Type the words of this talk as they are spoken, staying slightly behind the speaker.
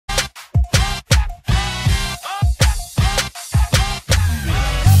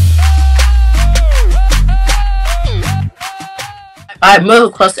Alright,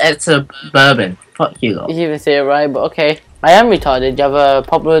 Motocross at Suburban. Fuck you, lot. You didn't even say it right, but okay. I am retarded. You have a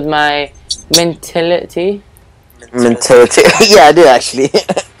problem with my mentality? Mentality? Yeah, I do actually.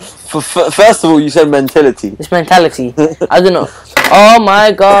 First of all, you said mentality. It's mentality. I don't know. Oh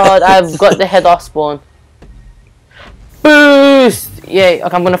my god, I've got the head off spawn. Boost! Yay,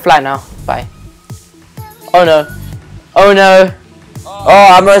 okay, I'm gonna fly now. Bye. Oh no. Oh no. Oh,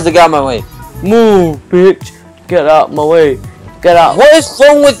 I'm ready to get out of my way. Move, bitch. Get out my way. Get out. What is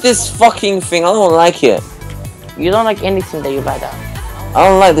wrong with this fucking thing? I don't like it. You don't like anything that you're bad at. I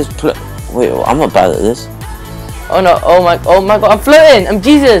don't like this wait, I'm not bad at this. Oh no, oh my god, I'm floating! I'm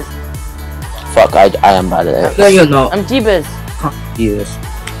Jesus! Fuck, I am bad at it. No, you're not. I'm Jeebus. Fuck Jesus.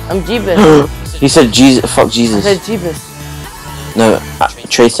 I'm Jeebus. He said Jesus, fuck I Jesus. said Jeebus. No,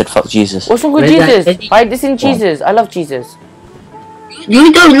 Trey said fuck Jesus. What's wrong with Where's Jesus? Why this in Jesus? I love Jesus.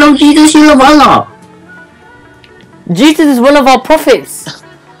 You don't love Jesus, you love Allah. Jesus is one of our prophets.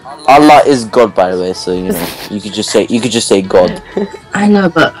 Allah is God, by the way, so you know you could just say God. I know,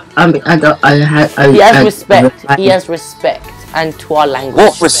 but I don't. He has respect. He has respect, and to our language.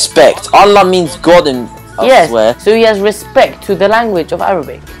 What respect? Allah means God in elsewhere. Yes, so he has respect to the language of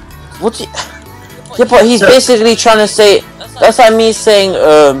Arabic. What? Yeah, but he's basically trying to say. That's like me saying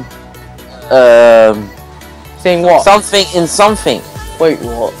Saying what? something in something. Wait,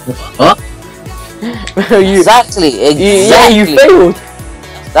 what? What? Exactly. Yeah, you failed.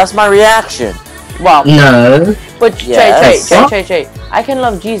 That's my reaction. Wow. No. But Yes. Trey, I can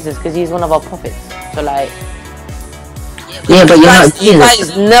love Jesus because he's one of our prophets. So like, Yeah, but you're not You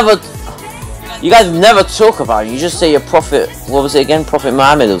Jesus. guys never talk about it. You just say your prophet. What was it again? Prophet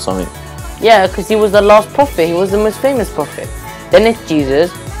Muhammad or something. yeah, because he was the last prophet. He was the most famous prophet. Then it's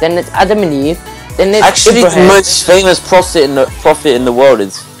Jesus. Then it's Adam and Eve. Then it's Actually, Abraham. the most famous prophet in the world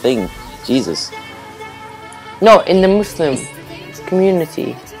is Jesus. No, in the Muslim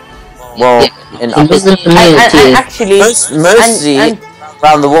community. Well, in Muslim And community. actually, mostly and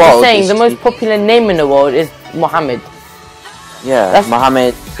around the I'm world. saying the most popular name in the world is Muhammad. Yeah, that's-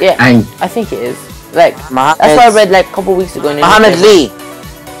 Muhammad. Yeah, And I think it is. Like, Muhammad. that's what I read like a couple weeks ago. In the Muhammad newspaper. Lee.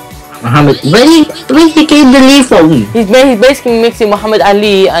 Muhammad. Where he came the leave from? He's basically mixing Muhammad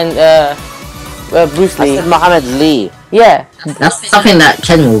Ali and Bruce I Lee. said Muhammad Lee. Yeah, That's something that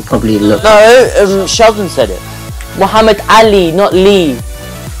Chen will probably look. No, Sheldon said it. Muhammad Ali, not Lee.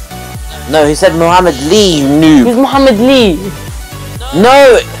 No, he said Muhammad Lee, you noob. Who's Muhammad Lee?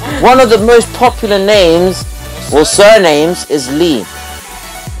 No, one of the most popular names or surnames is Lee.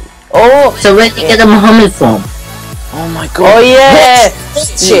 Oh, So where did you get the Muhammad from? Oh my god. oh yeah.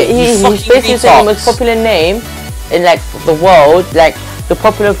 Shit, He's basically saying the most popular name in like the world, like the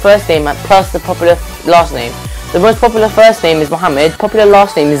popular first name plus the popular last name. The most popular first name is Muhammad. Popular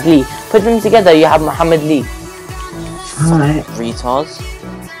last name is Lee. Put them together, you have Muhammad Lee. Alright. Retards.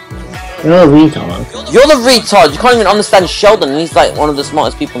 You're a retard. You're the retard. You can't even understand Sheldon. And he's like one of the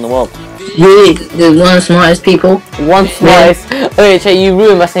smartest people in the world. You the one of the smartest people? One smartest. Okay, Chay, you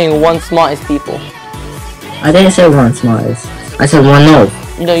ruined by saying one smartest people. I didn't say one smartest. I said one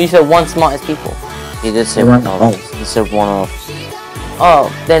of. No, you said one smartest people. He did say One one of. of. He said one of.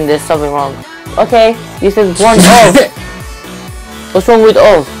 Oh, then there's something wrong. Okay, you said one of. What's wrong with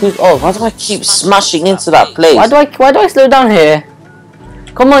of? Who's of? Why do I keep smashing into that place? Why do I slow down here?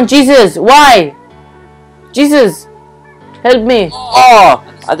 Come on, Jesus! Why? Jesus! Help me! Oh,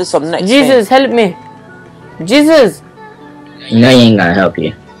 I did some next Jesus, help me! Jesus! You know he ain't gonna help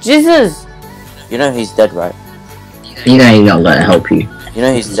you. Jesus! thing. You know he's dead, right? You know he's not gonna help you. You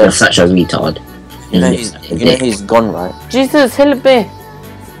know he's You're dead. such a retard. You know he's gone, right? Jesus, help me!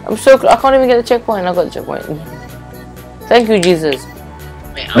 I'm so I can't even get the checkpoint. I got the checkpoint. Thank you, Jesus.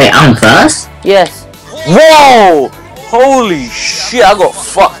 Wait, I'm first? Yes. Whoa! Holy shit! I got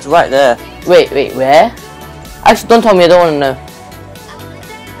fucked right there. Wait, where? Actually, don't tell me. I don't want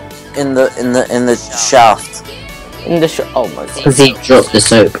to know. In the shaft. In the show. Oh my god. Because he dropped the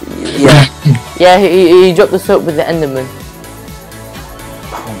soap. Yeah. Yeah, he dropped the soap with the Enderman.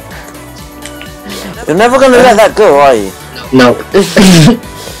 You're never gonna let that go, are you? No.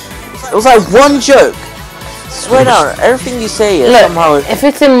 It was like one joke. Swear down, everything you say is Look, somehow. if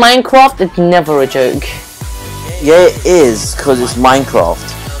it's in Minecraft, it's never a joke. Yeah, it is, because it's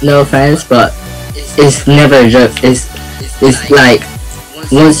Minecraft. No offense, but it's never a joke. It's like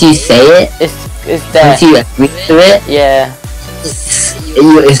once you say it, It's there. once you agree to it, Yeah.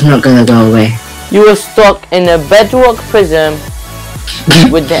 it's not gonna go away. You were stuck in a bedrock prison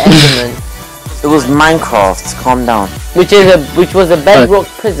with the Enderman, It was Minecraft. Calm down. which was a bedrock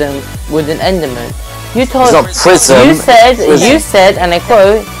prison with an Enderman. You told. It's not prison. You said, Prison. and I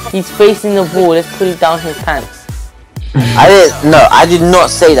quote, he's facing the wall. Let's pull down his pants. I did not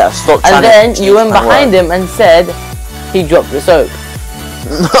say that. Stop. And then you went behind him and said he dropped the soap.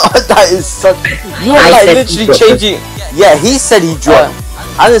 No, that is such. You're I like said literally he dropped changing. Yeah, he said he dropped.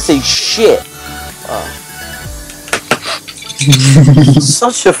 I didn't say shit.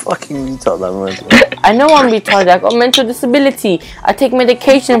 Such a fucking retard, that man. I know I'm retarded. I got mental disability. I take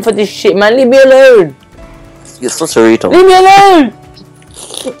medication for this shit, man. Leave me alone. You're such a retard. Leave me alone.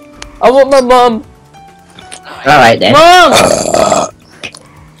 I want my mom. Alright then. Mom.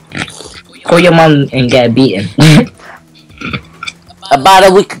 Call your mom and get beaten. About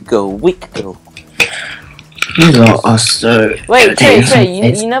a week ago. You lot are so... Wait, Trey,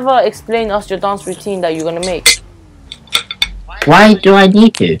 you never explained us your dance routine that you're gonna make. Why do I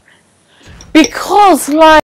need to? Because, like...